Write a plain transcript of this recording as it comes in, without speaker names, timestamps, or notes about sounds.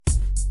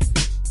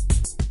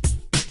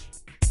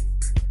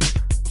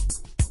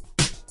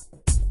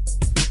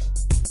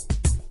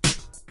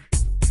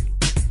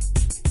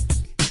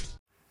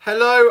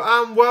Hello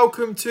and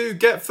welcome to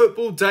Get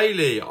Football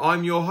Daily.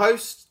 I'm your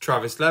host,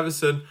 Travis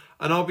Leveson,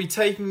 and I'll be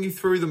taking you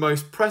through the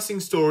most pressing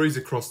stories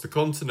across the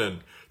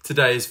continent.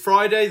 Today is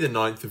Friday, the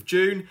 9th of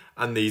June,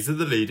 and these are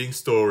the leading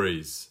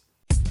stories.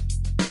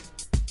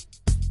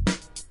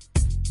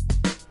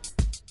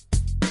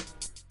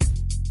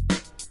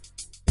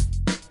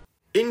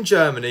 In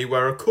Germany,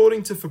 where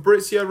according to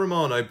Fabrizio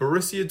Romano,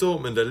 Borussia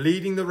Dortmund are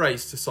leading the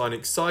race to sign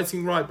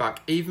exciting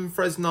right-back Ivan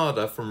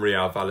Fresnada from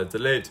Real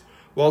Valladolid,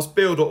 whilst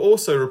Bild are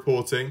also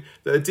reporting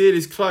that a deal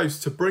is close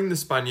to bring the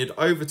Spaniard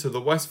over to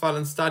the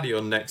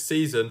Westfalenstadion next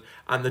season,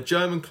 and the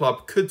German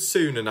club could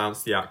soon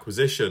announce the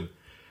acquisition.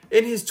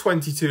 In his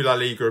 22 La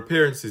Liga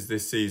appearances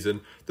this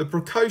season, the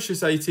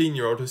precocious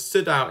 18-year-old has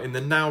stood out in the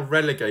now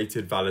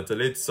relegated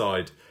Valladolid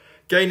side,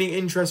 gaining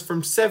interest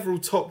from several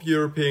top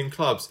European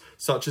clubs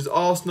such as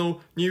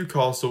Arsenal,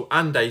 Newcastle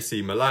and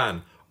AC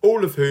Milan,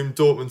 all of whom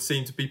Dortmund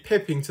seem to be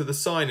pipping to the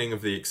signing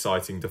of the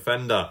exciting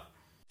defender.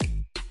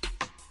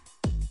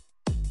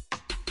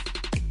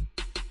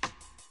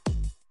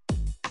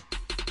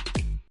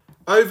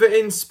 Over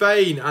in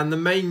Spain, and the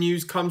main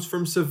news comes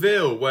from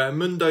Seville, where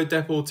Mundo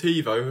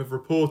Deportivo have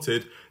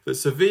reported that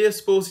Sevilla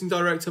sporting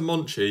director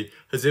Monchi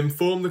has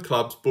informed the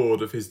club's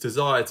board of his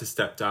desire to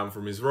step down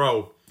from his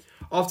role.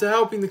 After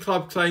helping the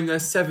club claim their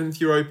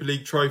 7th Europa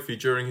League trophy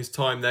during his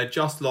time there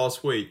just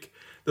last week,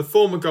 the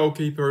former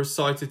goalkeeper has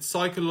cited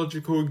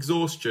psychological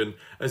exhaustion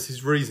as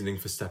his reasoning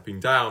for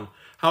stepping down.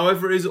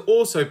 However, it has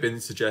also been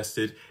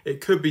suggested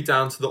it could be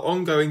down to the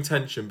ongoing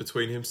tension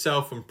between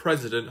himself and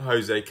President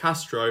Jose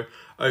Castro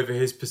over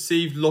his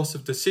perceived loss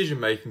of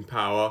decision-making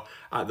power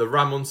at the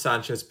Ramon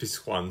Sanchez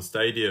Pizjuan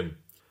Stadium.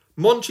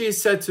 Monchi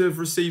is said to have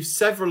received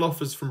several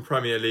offers from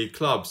Premier League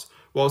clubs,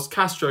 whilst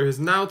Castro has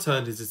now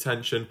turned his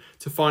attention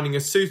to finding a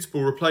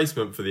suitable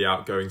replacement for the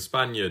outgoing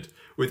Spaniard,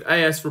 with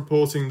AS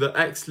reporting that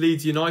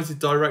ex-Leeds United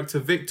director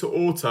Victor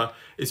Orta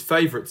is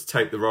favourite to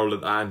take the role at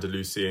the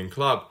Andalusian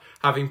club,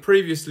 having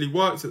previously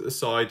worked at the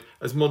side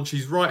as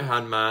Monchi's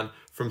right-hand man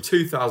from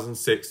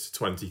 2006 to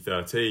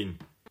 2013.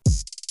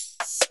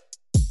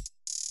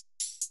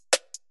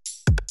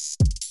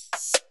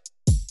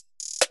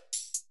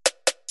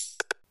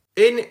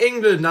 In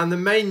England, and the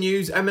main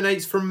news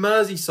emanates from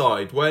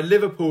Merseyside, where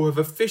Liverpool have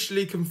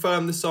officially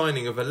confirmed the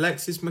signing of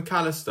Alexis Mac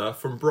Allister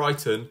from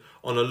Brighton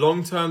on a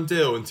long-term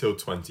deal until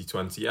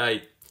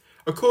 2028.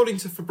 According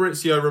to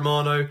Fabrizio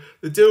Romano,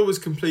 the deal was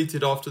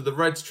completed after the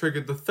Reds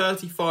triggered the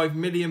 £35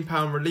 million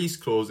release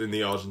clause in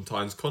the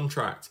Argentine's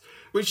contract,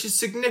 which is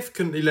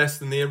significantly less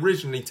than the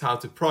originally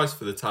touted price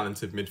for the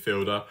talented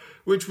midfielder,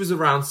 which was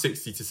around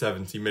 £60 to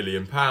 £70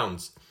 million.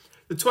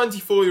 The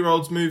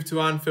 24-year-old's move to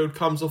Anfield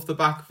comes off the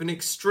back of an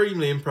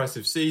extremely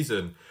impressive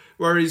season,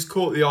 where he's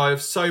caught the eye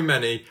of so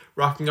many,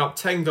 racking up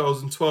 10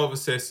 goals and 12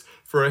 assists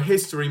for a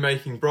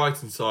history-making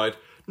Brighton side,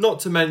 not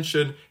to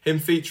mention him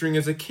featuring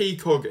as a key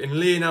cog in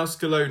Lionel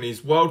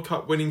Scaloni's World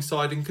Cup winning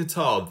side in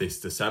Qatar this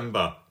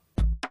December.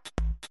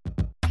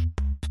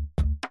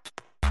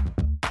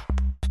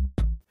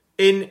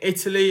 In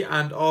Italy,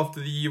 and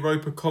after the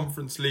Europa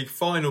Conference League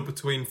final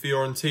between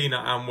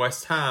Fiorentina and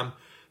West Ham,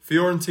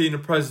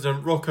 Fiorentina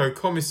president Rocco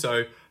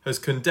Commisso has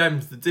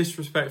condemned the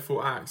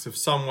disrespectful acts of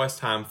some West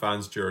Ham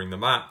fans during the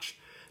match.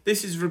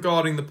 This is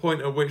regarding the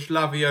point at which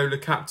La Viola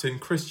captain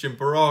Christian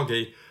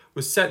Biraghi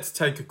was set to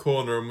take a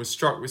corner and was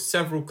struck with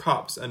several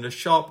cups and a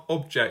sharp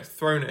object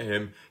thrown at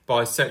him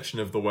by a section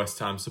of the West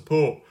Ham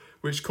support,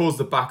 which caused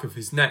the back of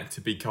his neck to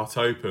be cut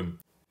open.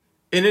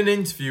 In an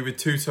interview with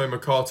Tutto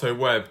Mercato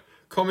Web,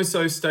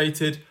 Commisso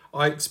stated,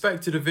 "I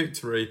expected a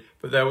victory,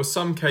 but there were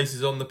some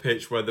cases on the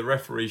pitch where the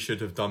referee should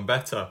have done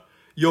better.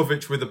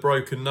 Jovic with a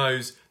broken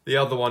nose, the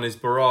other one is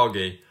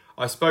Biraghi.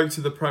 I spoke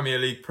to the Premier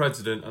League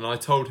president and I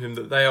told him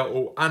that they are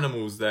all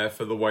animals there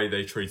for the way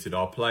they treated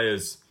our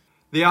players."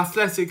 The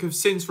Athletic have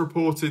since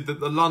reported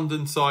that the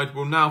London side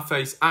will now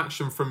face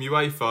action from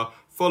UEFA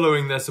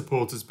following their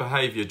supporters'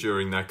 behaviour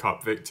during their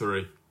cup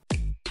victory.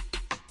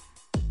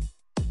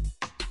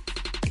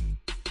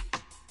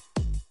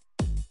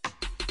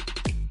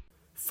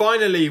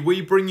 Finally,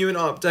 we bring you an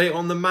update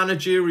on the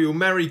managerial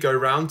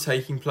merry-go-round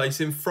taking place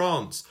in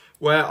France,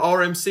 where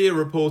RMC are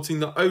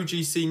reporting that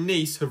OGC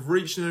Nice have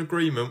reached an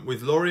agreement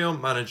with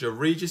Lorient manager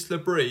Regis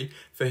Lebris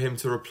for him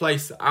to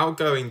replace the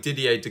outgoing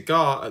Didier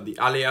Degas at the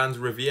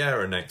Allianz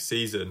Riviera next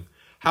season.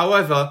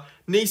 However,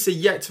 Nice are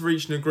yet to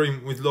reach an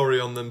agreement with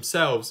Lorient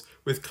themselves,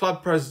 with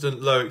club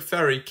president Loic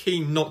Ferry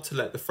keen not to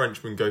let the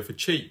Frenchman go for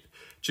cheap,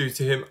 due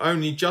to him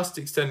only just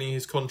extending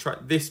his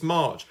contract this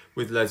March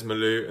with Les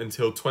Melus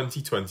until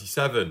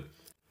 2027.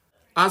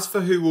 As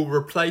for who will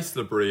replace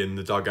Lebris in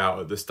the dugout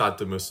at the Stade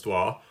de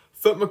Moustoir,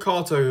 Foot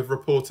Mercato have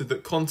reported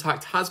that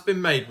contact has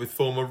been made with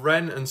former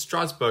Rennes and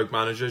Strasbourg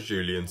manager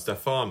Julien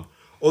Stéphan.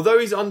 Although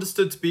he's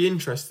understood to be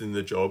interested in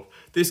the job,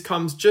 this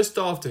comes just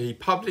after he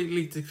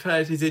publicly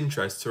declared his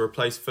interest to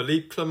replace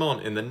Philippe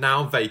Clement in the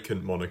now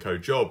vacant Monaco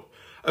job,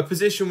 a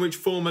position which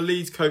former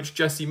Leeds coach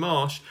Jesse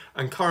Marsch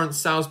and current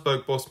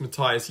Salzburg boss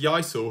Matthias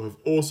Jaissel have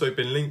also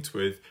been linked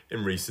with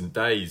in recent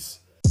days.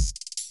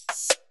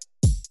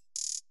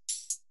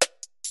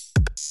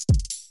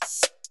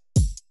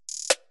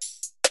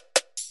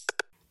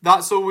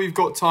 That's all we've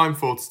got time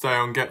for today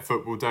on Get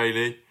Football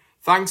Daily.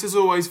 Thanks as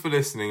always for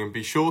listening, and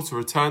be sure to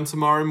return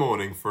tomorrow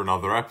morning for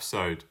another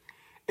episode.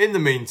 In the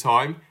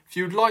meantime, if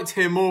you would like to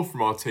hear more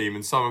from our team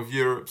and some of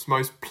Europe's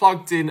most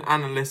plugged-in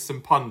analysts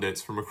and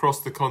pundits from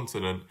across the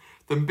continent,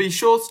 then be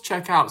sure to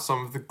check out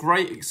some of the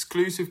great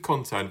exclusive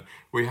content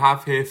we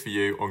have here for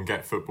you on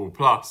Get Football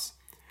Plus.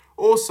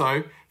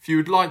 Also, if you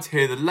would like to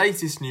hear the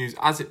latest news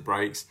as it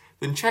breaks,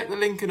 then check the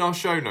link in our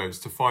show notes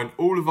to find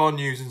all of our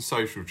news and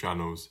social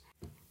channels.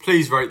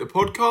 Please rate the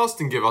podcast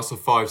and give us a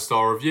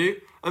 5-star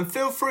review, and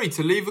feel free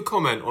to leave a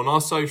comment on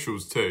our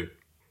socials too.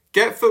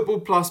 Get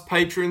Football Plus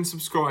Patreon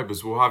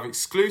subscribers will have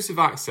exclusive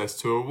access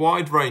to a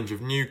wide range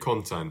of new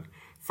content,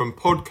 from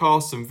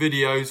podcasts and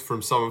videos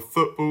from some of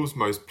football's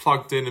most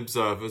plugged-in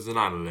observers and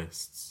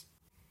analysts.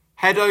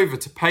 Head over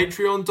to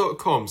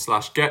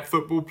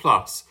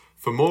patreon.com/getfootballplus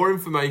for more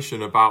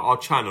information about our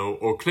channel,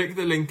 or click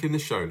the link in the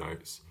show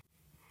notes.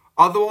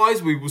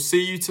 Otherwise, we will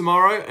see you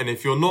tomorrow, and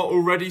if you're not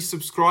already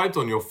subscribed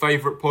on your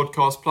favourite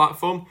podcast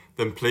platform,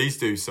 then please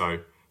do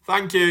so.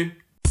 Thank you.